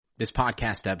This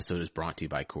podcast episode is brought to you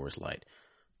by Coors Light.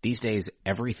 These days,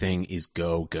 everything is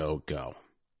go, go, go.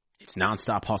 It's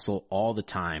nonstop hustle all the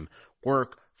time.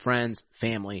 Work, friends,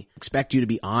 family expect you to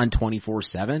be on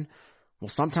 24/7. Well,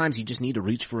 sometimes you just need to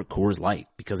reach for a Coors Light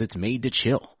because it's made to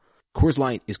chill. Coors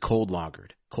Light is cold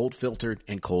lagered, cold filtered,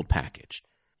 and cold packaged.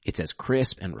 It's as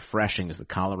crisp and refreshing as the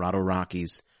Colorado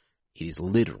Rockies. It is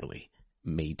literally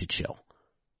made to chill.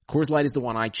 Coors Light is the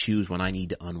one I choose when I need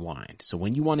to unwind. So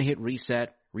when you want to hit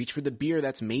reset, reach for the beer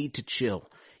that's made to chill.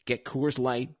 Get Coors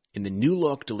Light in the new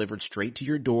look delivered straight to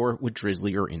your door with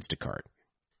Drizzly or Instacart.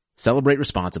 Celebrate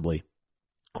responsibly.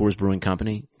 Coors Brewing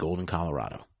Company, Golden,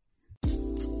 Colorado.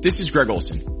 This is Greg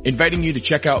Olson, inviting you to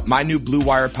check out my new Blue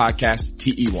Wire podcast,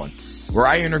 TE1, where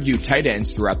I interview tight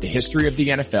ends throughout the history of the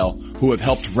NFL who have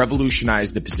helped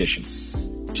revolutionize the position.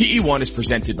 TE1 is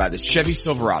presented by the Chevy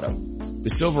Silverado. The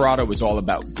Silverado is all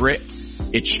about grit.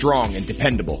 It's strong and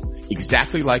dependable,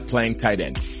 exactly like playing tight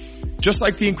end. Just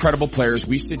like the incredible players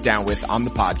we sit down with on the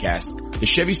podcast, the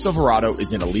Chevy Silverado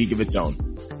is in a league of its own.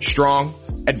 Strong,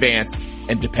 advanced,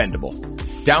 and dependable.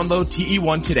 Download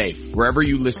TE1 today, wherever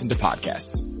you listen to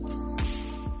podcasts.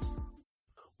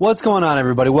 What's going on,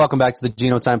 everybody? Welcome back to the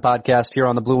Geno Time Podcast here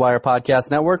on the Blue Wire Podcast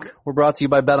Network. We're brought to you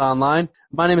by Bet Online.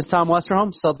 My name is Tom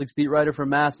Westerholm, Celtics beat writer for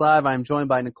Mass Live. I'm joined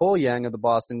by Nicole Yang of the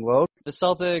Boston Globe. The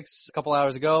Celtics, a couple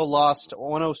hours ago, lost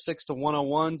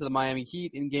 106-101 to the Miami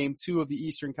Heat in Game 2 of the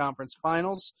Eastern Conference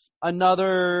Finals.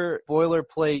 Another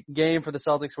boilerplate game for the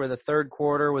Celtics where the third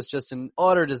quarter was just an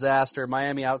utter disaster.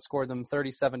 Miami outscored them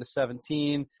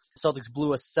 37-17. The Celtics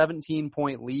blew a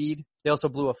 17-point lead. They also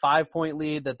blew a 5-point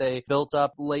lead that they built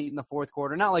up late in the fourth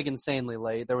quarter. Not like insanely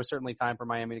late. There was certainly time for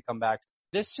Miami to come back.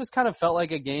 This just kind of felt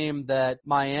like a game that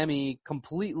Miami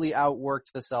completely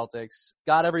outworked the Celtics,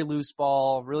 got every loose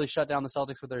ball, really shut down the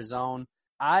Celtics with their zone.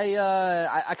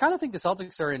 I kind of think the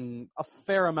Celtics are in a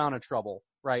fair amount of trouble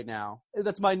right now.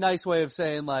 That's my nice way of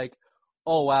saying, like,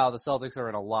 oh wow, the Celtics are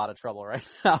in a lot of trouble right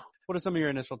now. What are some of your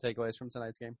initial takeaways from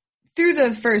tonight's game? Through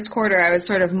the first quarter, I was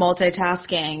sort of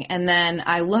multitasking, and then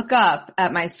I look up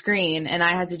at my screen, and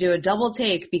I had to do a double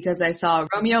take because I saw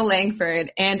Romeo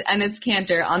Langford and Enes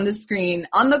Kanter on the screen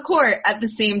on the court at the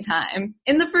same time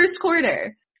in the first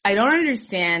quarter. I don't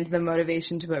understand the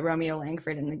motivation to put Romeo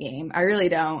Langford in the game. I really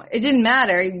don't. It didn't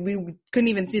matter. We couldn't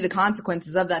even see the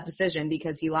consequences of that decision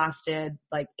because he lasted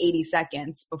like 80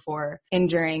 seconds before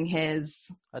injuring his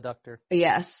adductor.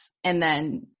 Yes. And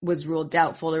then was ruled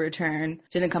doubtful to return.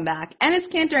 Didn't come back. And it's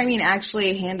Kanter,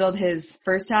 actually handled his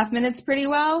first half minutes pretty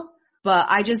well, but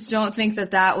I just don't think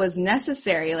that was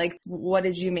necessary. Like, what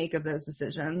did you make of those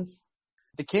decisions?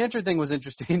 The Kanter thing was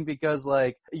interesting because,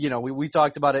 like, you know, we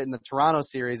talked about it in the Toronto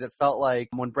series. It felt like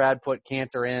when Brad put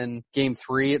Kanter in Game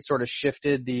 3, it sort of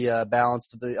shifted the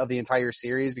balance of the entire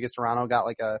series because Toronto got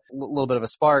like a little bit of a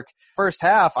spark. First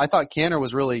half, I thought Kanter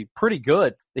was really pretty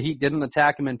good. The Heat didn't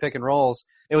attack him in pick and rolls.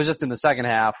 It was just in the second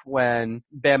half when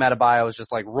Bam Adebayo was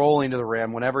just like rolling to the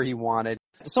rim whenever he wanted.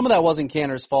 Some of that wasn't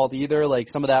Kanter's fault either. Like,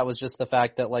 some of that was just the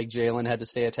fact that, like, Jalen had to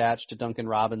stay attached to Duncan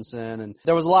Robinson, and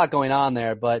there was a lot going on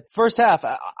there. But first half,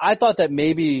 I thought that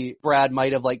maybe Brad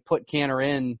might have, like, put Kanter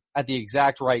in at the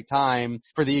exact right time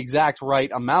for the exact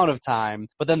right amount of time.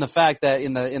 But then the fact that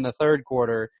in the third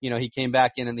quarter, you know, he came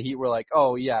back in and the Heat were like,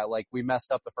 oh yeah, like, we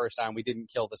messed up the first time. We didn't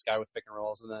kill this guy with pick and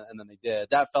rolls, and then they did.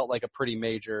 That felt like a pretty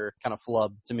major kind of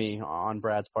flub to me on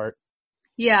Brad's part.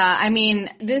 Yeah,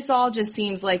 this all just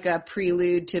seems like a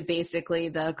prelude to basically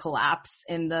the collapse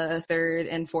in the third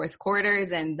and fourth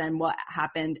quarters and then what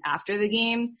happened after the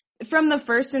game. From the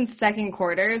first and second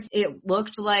quarters, it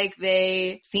looked like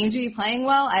they seemed to be playing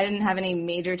well. I didn't have any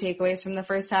major takeaways from the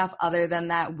first half other than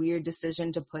that weird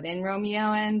decision to put in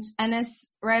Romeo and Enes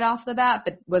right off the bat.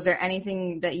 But was there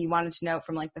anything that you wanted to note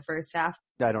from, like, the first half?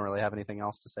 I don't really have anything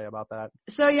else to say about that.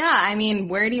 So yeah,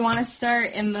 where do you want to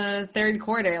start in the third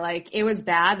quarter? Like, it was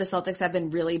bad. The Celtics have been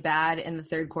really bad in the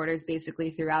third quarters basically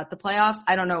throughout the playoffs.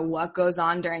 I don't know what goes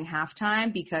on during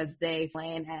halftime because they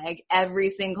lay an egg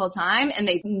every single time and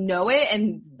they know it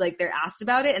and, like, they're asked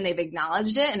about it and they've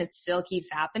acknowledged it and it still keeps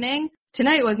happening.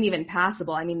 Tonight wasn't even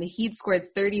passable. The Heat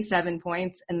scored 37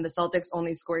 points and the Celtics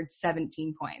only scored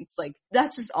 17 points. Like,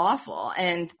 that's just awful.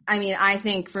 And I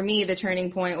think for me, the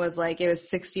turning point was like, it was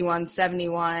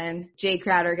 61-71. Jay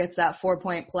Crowder gets that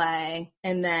 4-point play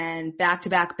and then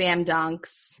back-to-back Bam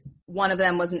dunks. One of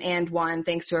them was an and one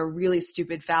thanks to a really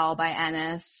stupid foul by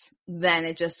Enes. Then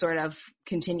it just sort of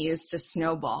continues to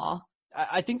snowball.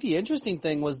 I think the interesting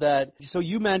thing was that, so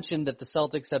you mentioned that the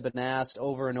Celtics have been asked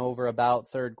over and over about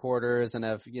third quarters and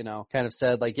have, kind of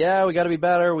said like, yeah, we got to be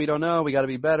better. We don't know. We got to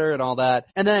be better and all that.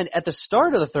 And then at the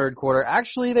start of the third quarter,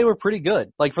 actually they were pretty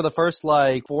good. Like for the first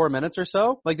 4 minutes or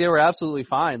so, like they were absolutely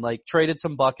fine. Like traded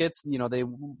some buckets. They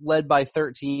led by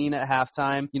 13 at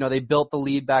halftime. They built the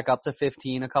lead back up to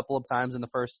 15 a couple of times in the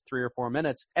first 3 or 4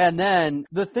 minutes. And then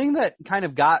the thing that kind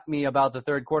of got me about the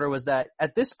third quarter was that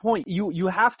at this point, you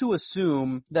have to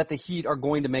assume that the Heat are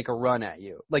going to make a run at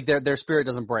you. Like their spirit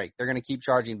doesn't break. They're going to keep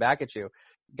charging back at you.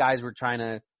 Guys were trying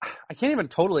to, I can't even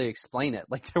totally explain it.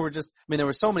 Like there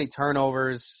were so many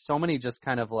turnovers, so many just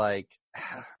kind of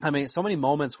so many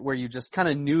moments where you just kind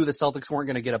of knew the Celtics weren't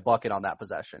going to get a bucket on that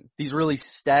possession. These really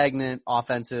stagnant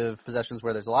offensive possessions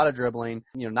where there's a lot of dribbling,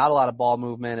 not a lot of ball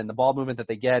movement, and the ball movement that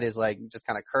they get is like just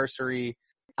kind of cursory.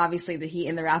 Obviously the Heat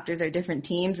and the Raptors are different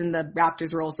teams, and the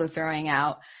Raptors were also throwing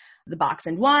out the box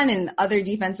and one and other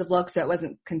defensive looks, so it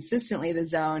wasn't consistently the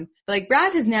zone. But like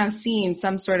Brad has now seen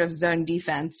some sort of zone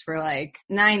defense for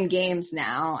 9 games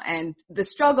now, and the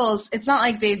struggles, it's not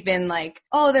like they've been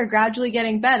they're gradually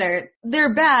getting better.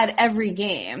 They're bad every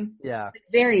game. Yeah.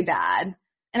 Very bad.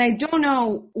 And I don't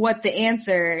know what the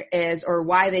answer is or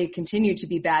why they continue to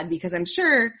be bad, because I'm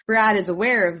sure Brad is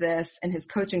aware of this and his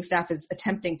coaching staff is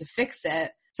attempting to fix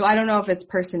it. So I don't know if it's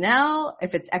personnel,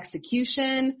 if it's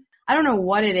execution. I don't know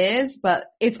what it is, but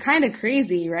it's kind of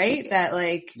crazy, right? That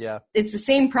It's the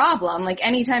same problem. Like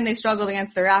anytime they struggled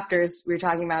against the Raptors, we were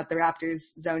talking about the Raptors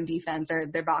zone defense or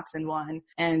their box and one.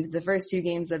 And the first 2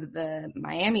 games of the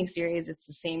Miami series, it's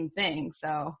the same thing.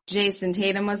 So Jason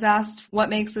Tatum was asked what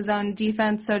makes the zone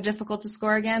defense so difficult to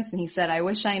score against. And he said, I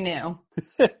wish I knew.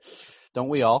 Don't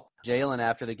we all? Jalen,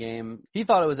 after the game, he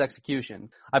thought it was execution.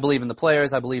 I believe in the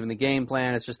players. I believe in the game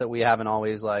plan. It's just that we haven't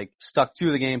always stuck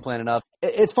to the game plan enough.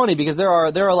 It's funny because there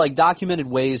are documented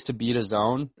ways to beat a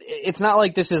zone. It's not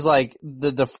like this is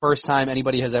the first time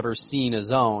anybody has ever seen a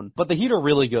zone, but the Heat are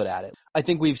really good at it. I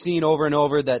think we've seen over and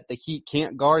over that the Heat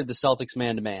can't guard the Celtics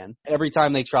man to man. Every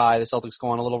time they try, the Celtics go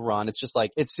on a little run. It's just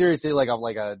it's seriously like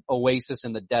a oasis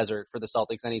in the desert for the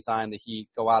Celtics anytime the Heat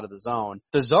go out of the zone.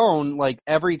 The zone,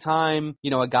 every time,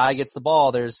 a guy gets the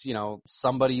ball, there's,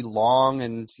 somebody long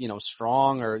and,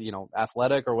 strong or,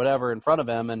 athletic or whatever in front of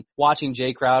him. And watching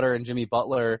Jay Crowder and Jimmy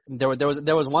Butler, there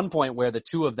was one point where the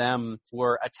two of them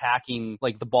were attacking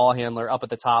the ball handler up at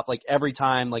the top. Every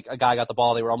time a guy got the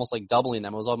ball, they were almost doubling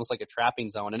them. It was almost like a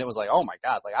trapping zone. And it was oh my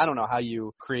God, I don't know how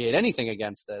you create anything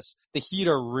against this. The Heat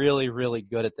are really, really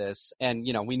good at this. And,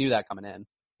 we knew that coming in.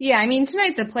 Yeah, I mean,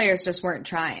 tonight the players just weren't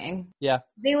trying. Yeah.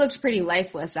 They looked pretty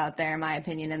lifeless out there, in my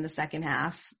opinion, in the second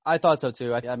half. I thought so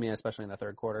too. I mean, especially in the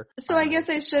third quarter. So I guess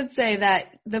I should say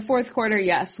that the fourth quarter,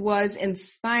 yes, was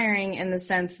inspiring in the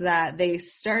sense that they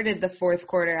started the fourth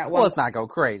quarter at Well, let's not go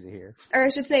crazy here. Or I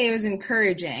should say it was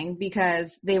encouraging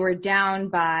because they were down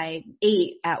by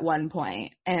 8 at one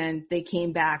point and they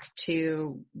came back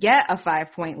to get a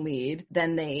 5-point lead.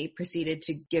 Then they proceeded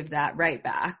to give that right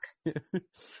back.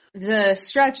 The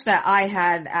stretch that I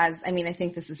had I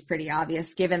think this is pretty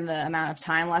obvious given the amount of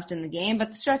time left in the game, but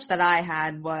the stretch that I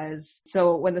had was,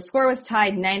 so when the score was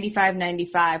tied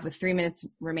 95-95 with 3 minutes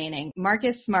remaining,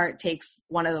 Marcus Smart takes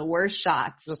one of the worst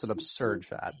shots. Just an absurd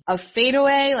shot. A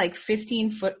fadeaway,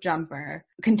 15-foot jumper,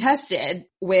 contested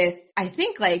with, I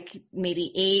think,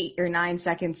 maybe 8 or 9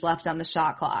 seconds left on the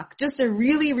shot clock. Just a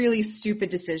really, really stupid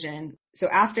decision. So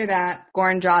after that,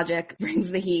 Goran Dragic brings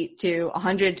the Heat to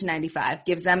 100-95,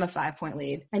 gives them a 5-point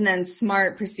lead. And then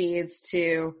Smart proceeds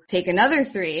to take another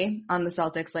 3 on the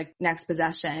Celtics, next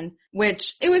possession,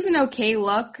 which it was an okay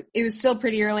look. It was still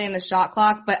pretty early in the shot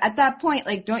clock. But at that point,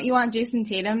 don't you want Jason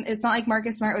Tatum? It's not like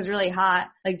Marcus Smart was really hot.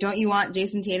 Don't you want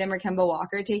Jason Tatum or Kemba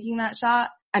Walker taking that shot?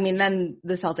 Then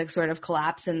the Celtics sort of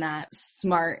collapse in that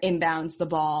Smart inbounds the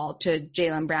ball to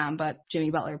Jaylen Brown, but Jimmy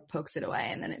Butler pokes it away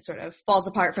and then it sort of falls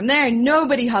apart from there.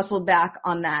 Nobody hustled back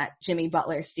on that Jimmy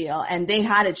Butler steal, and they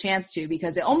had a chance to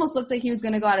because it almost looked like he was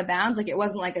going to go out of bounds. It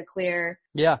wasn't a clear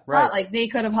shot. They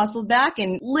could have hustled back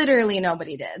and literally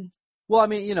nobody did. Well,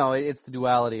 it's the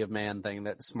duality of man thing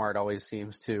that Smart always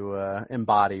seems to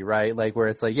embody, right? Where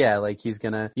it's he's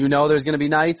gonna, there's gonna be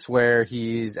nights where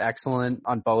he's excellent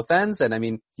on both ends, and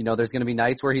there's gonna be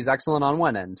nights where he's excellent on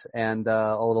one end and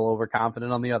a little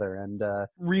overconfident on the other. And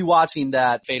rewatching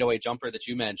that fadeaway jumper that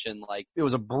you mentioned, it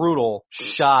was a brutal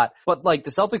shot, but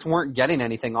the Celtics weren't getting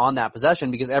anything on that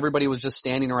possession because everybody was just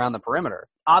standing around the perimeter.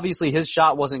 Obviously, his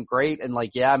shot wasn't great, and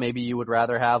maybe you would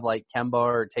rather have Kemba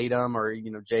or Tatum or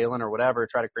Jalen or whatever whatever,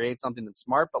 try to create something that's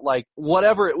smart. But like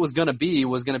whatever it was going to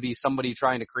be somebody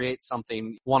trying to create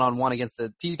something one-on-one against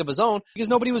the teeth of his own because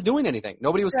nobody was doing anything.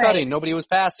 Nobody was cutting. Nobody was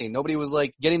passing. Nobody was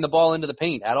like getting the ball into the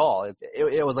paint at all.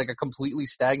 It was like a completely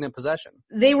stagnant possession.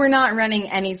 They were not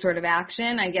running any sort of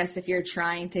action. I guess if you're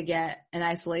trying to get an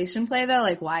isolation play though,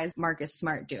 like why is Marcus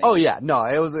Smart doing Oh yeah, no,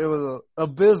 it was an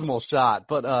abysmal shot,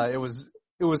 but it was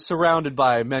surrounded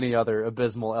by many other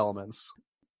abysmal elements.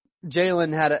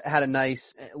 Jalen had a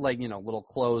nice, little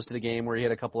close to the game where he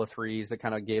had a couple of threes that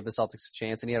kind of gave the Celtics a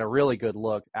chance, and he had a really good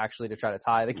look actually to try to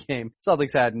tie the game.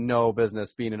 Celtics had no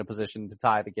business being in a position to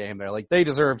tie the game there. Like they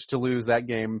deserved to lose that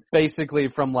game basically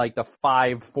from like the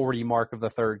 5:40 mark of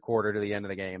the third quarter to the end of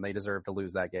the game. They deserved to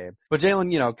lose that game. But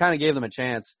Jalen, kind of gave them a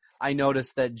chance. I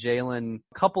noticed that Jalen,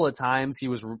 a couple of times he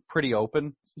was pretty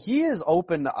open. He is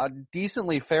open a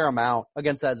decently fair amount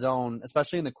against that zone,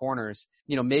 especially in the corners.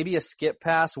 Maybe a skip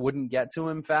pass wouldn't get to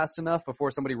him fast enough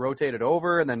before somebody rotated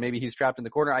over, and then maybe he's trapped in the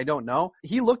corner. I don't know.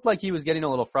 He looked like he was getting a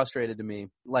little frustrated to me.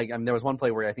 There was one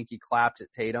play where I think he clapped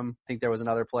at Tatum. I think there was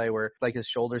another play where like his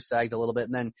shoulders sagged a little bit.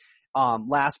 And then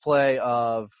last play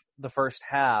of the first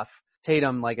half,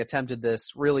 Tatum attempted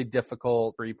this really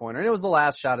difficult 3-pointer, and it was the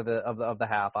last shot of the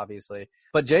half, obviously.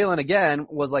 But Jalen again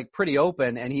was pretty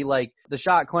open, and he the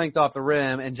shot clanked off the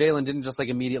rim, and Jalen didn't just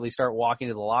immediately start walking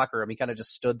to the locker room. He kind of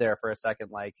just stood there for a second,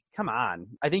 come on.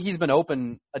 I think he's been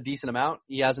open a decent amount.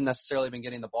 He hasn't necessarily been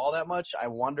getting the ball that much. I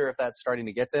wonder if that's starting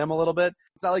to get to him a little bit.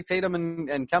 It's not like Tatum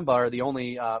and Kemba are the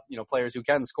only players who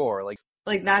can score.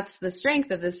 That's the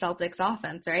strength of the Celtics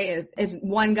offense, right? If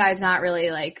one guy's not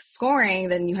really scoring,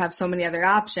 then you have so many other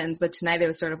options. But tonight it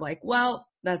was sort of well,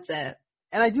 that's it.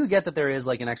 And I do get that there is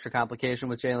an extra complication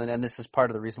with Jalen, and this is part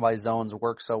of the reason why zones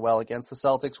work so well against the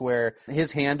Celtics, where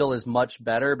his handle is much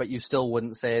better, but you still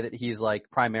wouldn't say that he's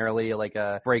primarily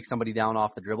a break somebody down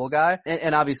off the dribble guy.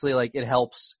 And obviously it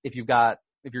helps if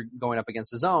you're going up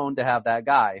against a zone to have that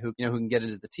guy who can get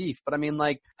into the teeth. But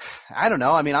I don't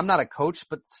know. I'm not a coach,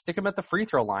 but stick him at the free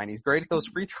throw line. He's great at those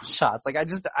free throw shots.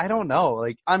 I don't know.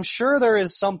 I'm sure there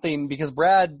is something because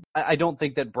I don't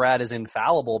think that Brad is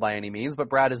infallible by any means, but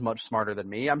Brad is much smarter than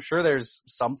me. I'm sure there's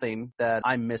something that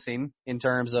I'm missing in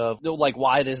terms of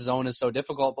why this zone is so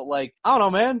difficult. But I don't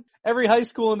know, man. Every high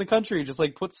school in the country just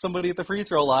puts somebody at the free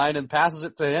throw line and passes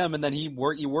it to him, and then you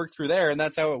work through there, and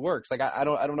that's how it works. I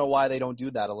don't know why they don't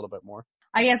do that a little bit more.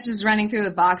 I guess just running through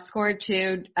the box score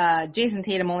too, Jason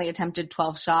Tatum only attempted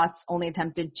 12 shots, only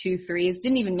attempted 2 threes,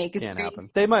 didn't even make a Can't three. happen.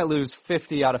 They might lose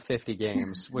 50 out of 50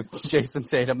 games with Jason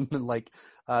Tatum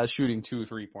shooting 2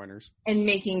 3-pointers. And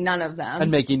making none of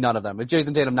them. With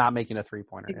Jason Tatum not making a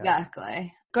 3-pointer. Exactly. Yeah.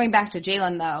 Going back to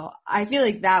Jalen though, I feel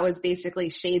like that was basically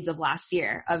shades of last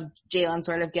year of Jalen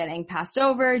sort of getting passed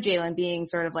over, Jalen being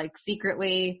sort of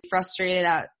secretly frustrated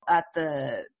at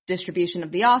the distribution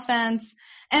of the offense.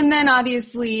 And then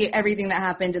obviously everything that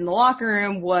happened in the locker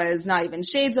room was not even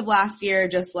shades of last year,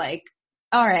 just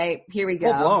all right, here we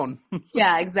go. Full blown.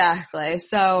 Yeah, exactly.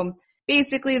 So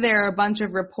basically there are a bunch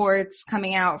of reports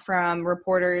coming out from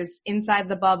reporters inside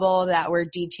the bubble that were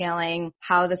detailing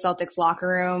how the Celtics locker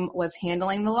room was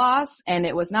handling the loss, and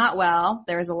it was not well.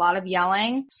 There was a lot of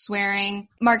yelling, swearing.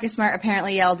 Marcus Smart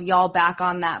apparently yelled, "Y'all back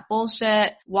on that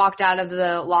bullshit," walked out of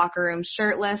the locker room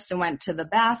shirtless and went to the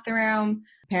bathroom.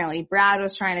 Apparently Brad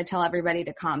was trying to tell everybody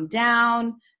to calm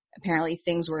down. Apparently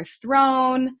things were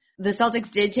thrown. The Celtics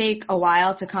did take a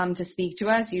while to come to speak to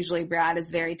us. Usually Brad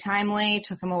is very timely.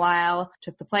 Took him a while.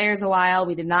 Took the players a while.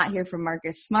 We did not hear from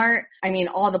Marcus Smart.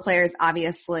 All the players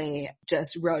obviously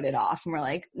just wrote it off and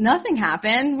were nothing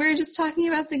happened. We're just talking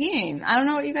about the game. I don't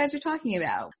know what you guys are talking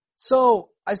about. So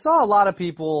I saw a lot of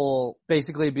people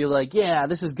basically be yeah,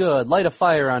 this is good. Light a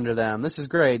fire under them. This is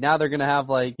great. Now they're going to have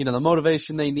the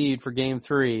motivation they need for game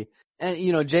 3. And,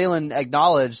 Jalen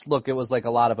acknowledged, look, it was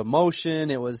a lot of emotion.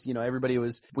 It was,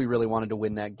 we really wanted to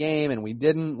win that game and we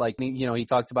didn't. He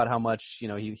talked about how much,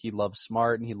 he loves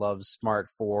Smart and he loves Smart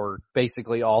for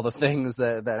basically all the things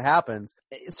that happens.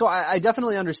 So I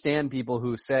definitely understand people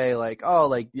who say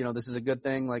this is a good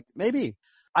thing. Maybe.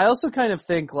 I also kind of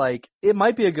think it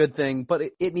might be a good thing, but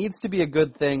it needs to be a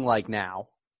good thing now.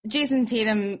 Jason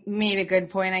Tatum made a good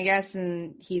point, I guess,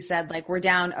 and he said, we're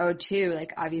down 0-2.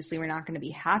 Obviously we're not going to be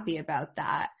happy about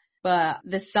that. But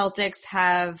the Celtics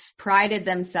have prided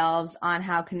themselves on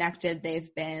how connected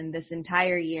they've been this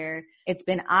entire year. It's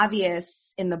been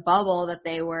obvious in the bubble that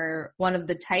they were one of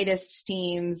the tightest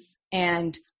teams,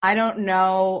 and I don't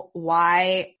know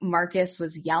why Marcus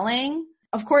was yelling.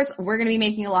 Of course, we're going to be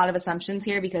making a lot of assumptions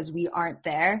here because we aren't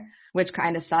there, which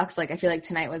kind of sucks. I feel like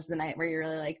tonight was the night where you're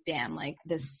really damn,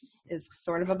 this is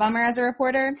sort of a bummer as a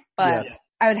reporter. But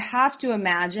I would have to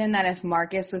imagine that if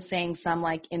Marcus was saying some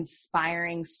like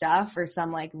inspiring stuff or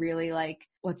some like really like,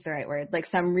 what's the right word? Like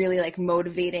some really like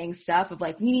motivating stuff of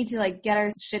like, we need to like get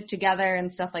our shit together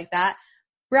and stuff like that.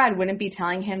 Brad wouldn't be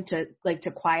telling him to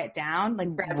quiet down. Like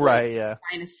Brad would be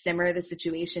trying to simmer the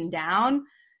situation down.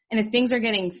 And if things are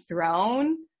getting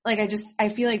thrown, like I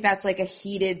feel like that's like a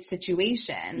heated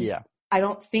situation. Yeah. I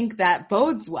don't think that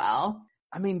bodes well.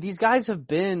 I mean, these guys have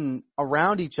been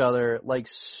around each other like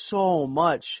so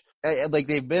much. Like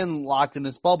they've been locked in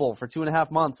this bubble for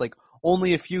 2.5 months. Like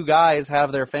only a few guys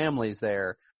have their families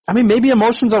there. I mean, maybe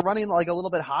emotions are running like a little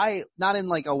bit high, not in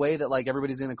like a way that like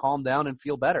everybody's going to calm down and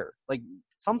feel better. Like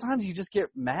sometimes you just get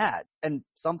mad and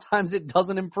sometimes it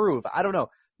doesn't improve. I don't know.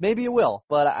 Maybe it will,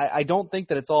 but I don't think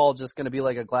that it's all just going to be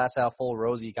like a glass half full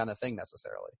rosy kind of thing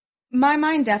necessarily. My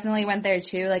mind definitely went there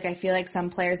too. Like I feel like some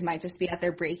players might just be at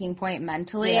their breaking point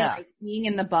mentally. Yeah. Like, being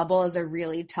in the bubble is a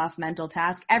really tough mental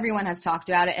task. Everyone has talked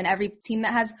about it and every team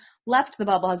that has left the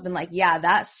bubble has been like, yeah,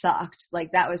 that sucked.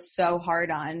 Like that was so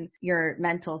hard on your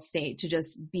mental state to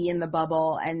just be in the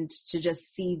bubble and to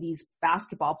just see these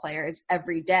basketball players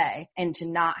every day and to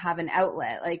not have an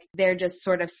outlet. Like they're just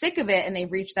sort of sick of it and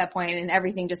they've reached that point and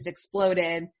everything just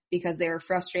exploded because they were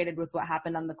frustrated with what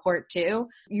happened on the court too.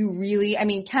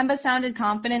 Kemba sounded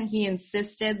confident. He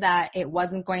insisted that it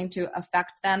wasn't going to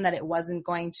affect them, that it wasn't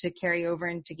going to carry over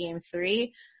into game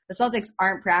 3. The Celtics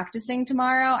aren't practicing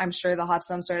tomorrow. I'm sure they'll have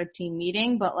some sort of team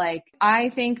meeting, but like, I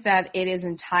think that it is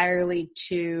entirely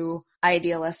too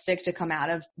idealistic to come out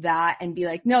of that and be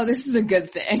like, no, this is a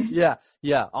good thing. Yeah,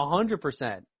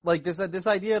 100%. Like this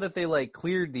idea that they like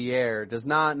cleared the air does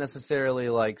not necessarily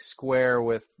like square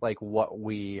with like what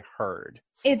we heard.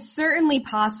 It's certainly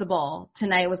possible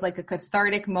tonight was like a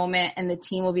cathartic moment and the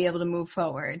team will be able to move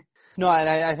forward. No, and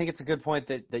I think it's a good point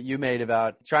that you made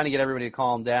about trying to get everybody to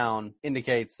calm down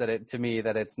indicates that to me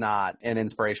that it's not an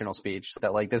inspirational speech.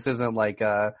 That like this isn't like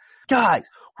guys,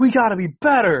 we gotta be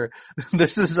better.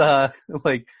 This is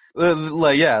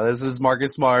this is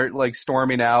Marcus Smart like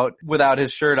storming out without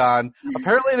his shirt on,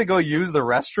 apparently to go use the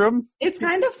restroom. It's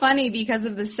kind of funny because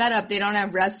of the setup. They don't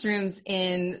have restrooms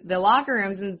in the locker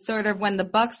rooms, and sort of when the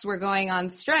Bucks were going on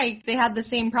strike, they had the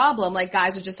same problem. Like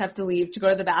guys would just have to leave to go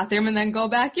to the bathroom and then go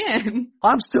back in.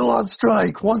 I'm still on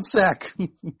strike. 1 sec.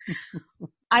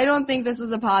 I don't think this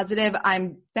is a positive.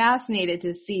 I'm fascinated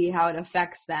to see how it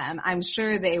affects them. I'm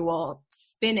sure they will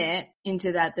spin it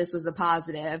into that this was a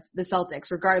positive, the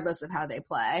Celtics, regardless of how they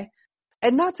play.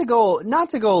 And not to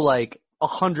go like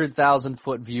 100,000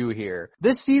 foot view here.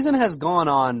 This season has gone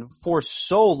on for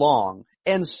so long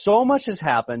and so much has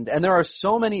happened and there are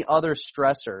so many other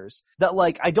stressors that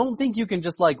like, I don't think you can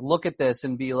just like look at this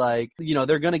and be like,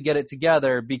 they're going to get it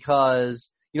together because,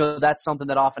 that's something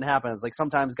that often happens. Like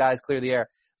sometimes guys clear the air.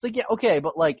 It's like, yeah, okay,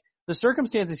 but like the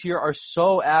circumstances here are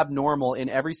so abnormal in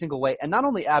every single way. And not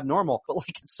only abnormal, but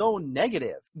like it's so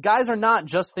negative. Guys are not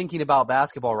just thinking about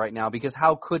basketball right now because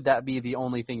how could that be the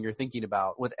only thing you're thinking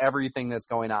about with everything that's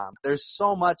going on? There's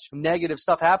so much negative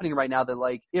stuff happening right now that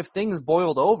like if things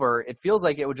boiled over, it feels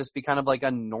like it would just be kind of like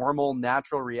a normal,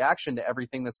 natural reaction to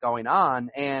everything that's going on.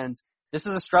 And this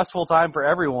is a stressful time for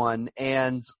everyone,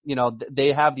 and,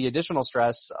 they have the additional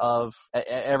stress of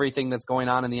everything that's going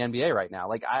on in the NBA right now.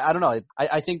 Like, I don't know.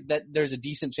 I think that there's a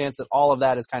decent chance that all of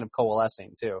that is kind of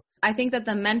coalescing, too. I think that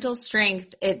the mental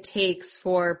strength it takes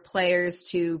for players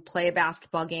to play a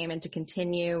basketball game and to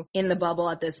continue in the bubble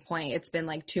at this point, it's been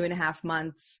like 2.5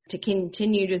 months, to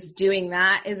continue just doing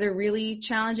that is a really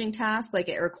challenging task. Like,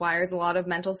 it requires a lot of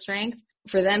mental strength.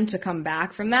 For them to come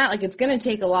back from that, like, it's going to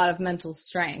take a lot of mental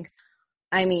strength.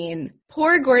 I mean,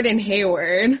 poor Gordon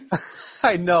Hayward.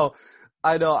 I know.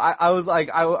 I was like,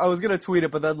 I was going to tweet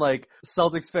it, but then like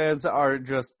Celtics fans are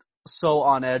just so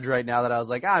on edge right now that I was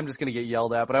like, I'm just going to get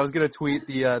yelled at. But I was going to tweet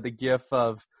the gif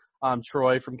of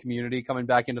Troy from Community coming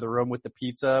back into the room with the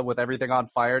pizza with everything on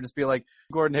fire. Just be like,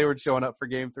 Gordon Hayward showing up for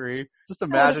game 3. Just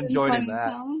imagine joining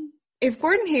that. If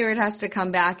Gordon Hayward has to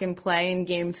come back and play in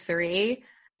game 3,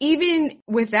 even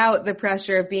without the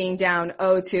pressure of being down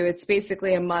 0-2, it's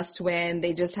basically a must win.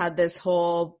 They just had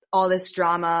all this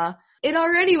drama. It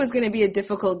already was going to be a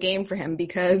difficult game for him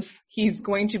because he's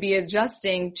going to be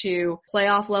adjusting to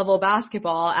playoff level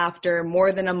basketball after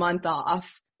more than a month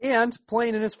off. And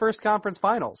playing in his first conference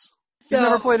finals. He's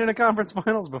never played in a conference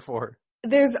finals before.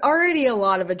 There's already a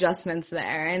lot of adjustments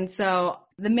there. And so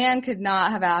the man could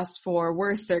not have asked for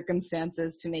worse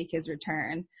circumstances to make his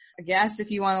return. I guess if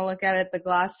you want to look at it, the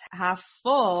glass half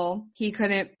full, he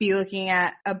couldn't be looking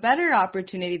at a better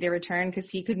opportunity to return because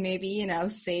he could maybe,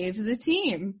 save the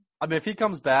team. I mean, if he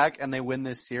comes back and they win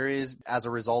this series as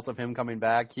a result of him coming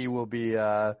back, he will be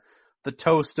the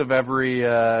toast of every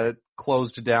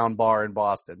closed down bar in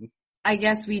Boston. I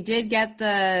guess we did get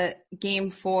the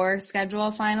game 4 schedule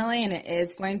finally, and it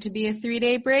is going to be a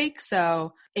 3-day break.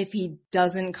 So if he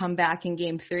doesn't come back in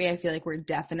game 3, I feel like we're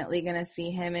definitely going to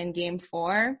see him in game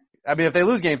 4. I mean, if they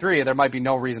lose game 3, there might be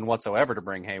no reason whatsoever to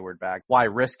bring Hayward back. Why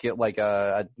risk it like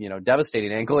a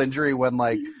devastating ankle injury when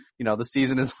the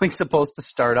season is supposed to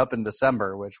start up in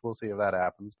December, which we'll see if that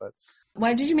happens. But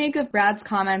what did you make of Brad's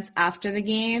comments after the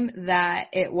game that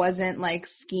it wasn't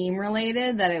scheme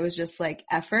related, that it was just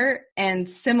effort? And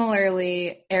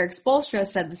similarly, Eric Spoelstra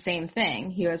said the same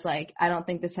thing. He was like, I don't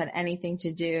think this had anything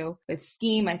to do with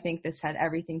scheme. I think this had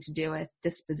everything to do with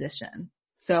disposition.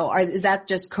 So is that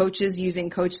just coaches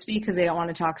using coach speak because they don't want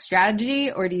to talk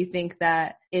strategy? Or do you think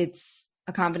that it's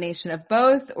a combination of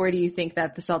both? Or do you think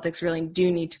that the Celtics really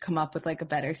do need to come up with a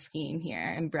better scheme here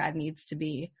and Brad needs to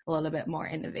be a little bit more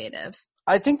innovative?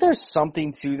 I think there's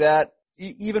something to that.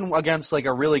 Even against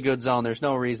a really good zone, there's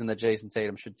no reason that Jason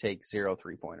Tatum should take 0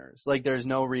 3-pointers. There's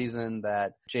no reason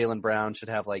that Jaylen Brown should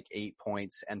have 8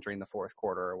 points entering the fourth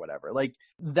quarter or whatever.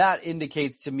 That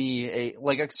indicates to me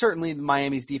certainly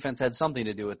Miami's defense had something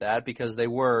to do with that because they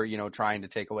were, trying to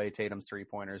take away Tatum's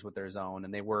 3-pointers with their zone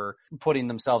and they were putting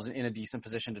themselves in a decent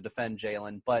position to defend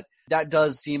Jaylen. But that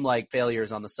does seem like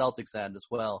failures on the Celtics end as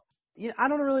well. I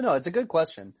don't really know. It's a good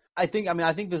question. I think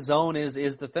the zone is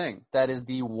the thing. That is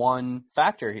the one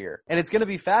factor here. And it's going to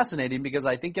be fascinating because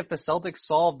I think if the Celtics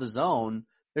solve the zone,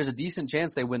 there's a decent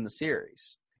chance they win the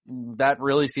series. That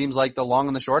really seems like the long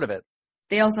and the short of it.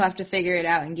 They also have to figure it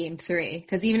out in game 3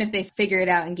 because even if they figure it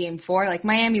out in game 4,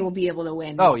 Miami will be able to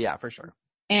win. Oh yeah, for sure.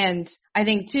 And I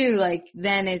think too,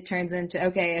 then it turns into,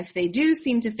 okay, if they do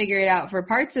seem to figure it out for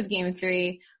parts of game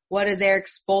 3, what does Eric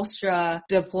Spoelstra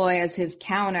deploy as his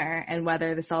counter and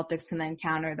whether the Celtics can then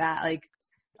counter that?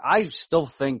 I still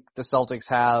think the Celtics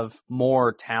have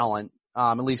more talent,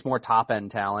 at least more top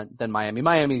end talent than Miami.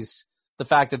 Miami's the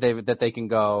fact that they can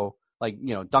go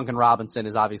Duncan Robinson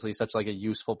is obviously such a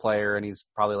useful player and he's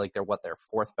probably their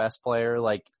fourth best player.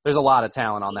 There's a lot of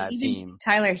talent on that team.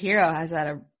 Tyler Hero has had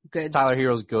a good. Tyler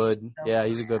Hero's good. Yeah,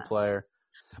 he's a good player.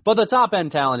 But the top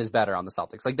end talent is better on the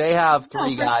Celtics. they have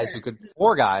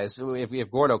four guys,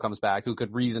 if Gordo comes back, who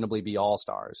could reasonably be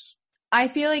all-stars. I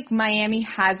feel like Miami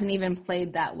hasn't even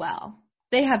played that well.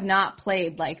 They have not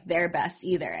played their best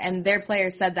either. And their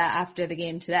players said that after the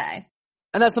game today.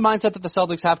 And that's the mindset that the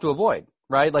Celtics have to avoid,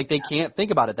 right? They can't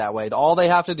think about it that way. All they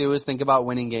have to do is think about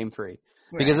winning game 3. Right.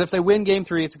 Because if they win game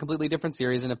 3, it's a completely different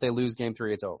series. And if they lose game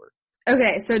 3, it's over.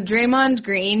 Okay. So Draymond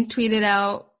Green tweeted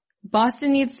out,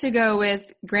 Boston needs to go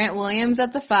with Grant Williams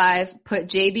at the 5, put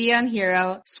JB on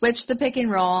Hero, switch the pick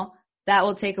and roll. That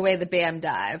will take away the Bam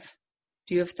dive.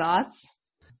 Do you have thoughts?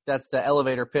 That's the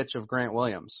elevator pitch of Grant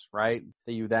Williams, right?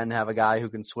 That you then have a guy who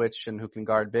can switch and who can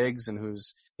guard bigs and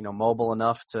who's, mobile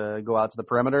enough to go out to the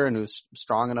perimeter and who's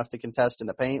strong enough to contest in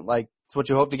the paint. It's what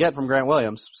you hope to get from Grant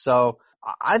Williams. So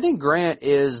I think Grant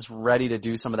is ready to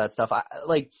do some of that stuff.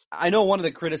 I know one of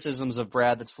the criticisms of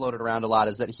Brad that's floated around a lot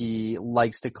is that he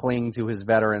likes to cling to his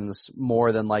veterans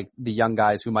more than the young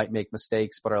guys who might make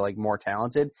mistakes but are more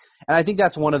talented. And I think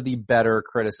that's one of the better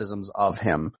criticisms of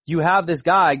him. You have this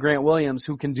guy, Grant Williams,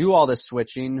 who can do all this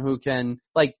switching, who can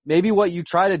maybe what you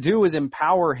try to do is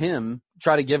empower him,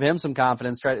 try to give him some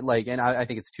confidence, and I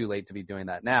think it's too late to be doing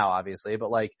that now, obviously, but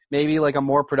maybe a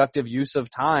more productive use of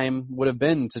time would have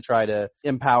been to try to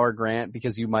empower Grant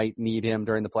because you might need him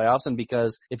during the playoffs. And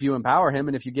because if you empower him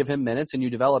and if you give him minutes and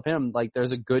you develop him,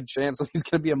 there's a good chance that he's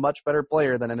going to be a much better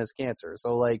player than Enes Kanter.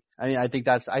 So I think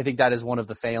that is one of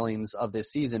the failings of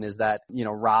this season is that,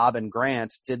 Rob and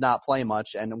Grant did not play much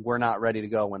and we're not ready to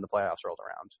go when the playoffs rolled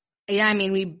around. Yeah.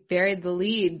 We buried the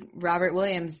lead. Robert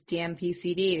Williams,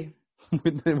 DMPCD.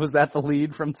 Was that the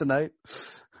lead from tonight?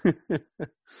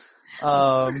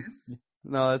 No,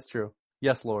 that's true.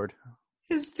 Yes, Lord.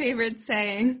 His favorite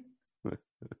saying.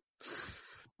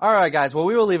 All right, guys. Well,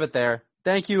 we will leave it there.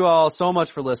 Thank you all so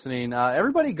much for listening.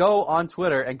 Everybody go on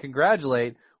Twitter and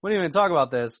congratulate, we didn't even talk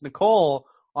about this, Nicole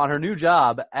on her new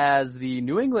job as the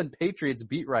New England Patriots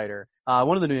beat writer,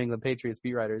 one of the New England Patriots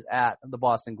beat writers at the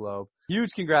Boston Globe. Huge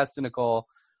congrats to Nicole.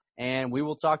 And we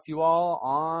will talk to you all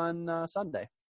on Sunday.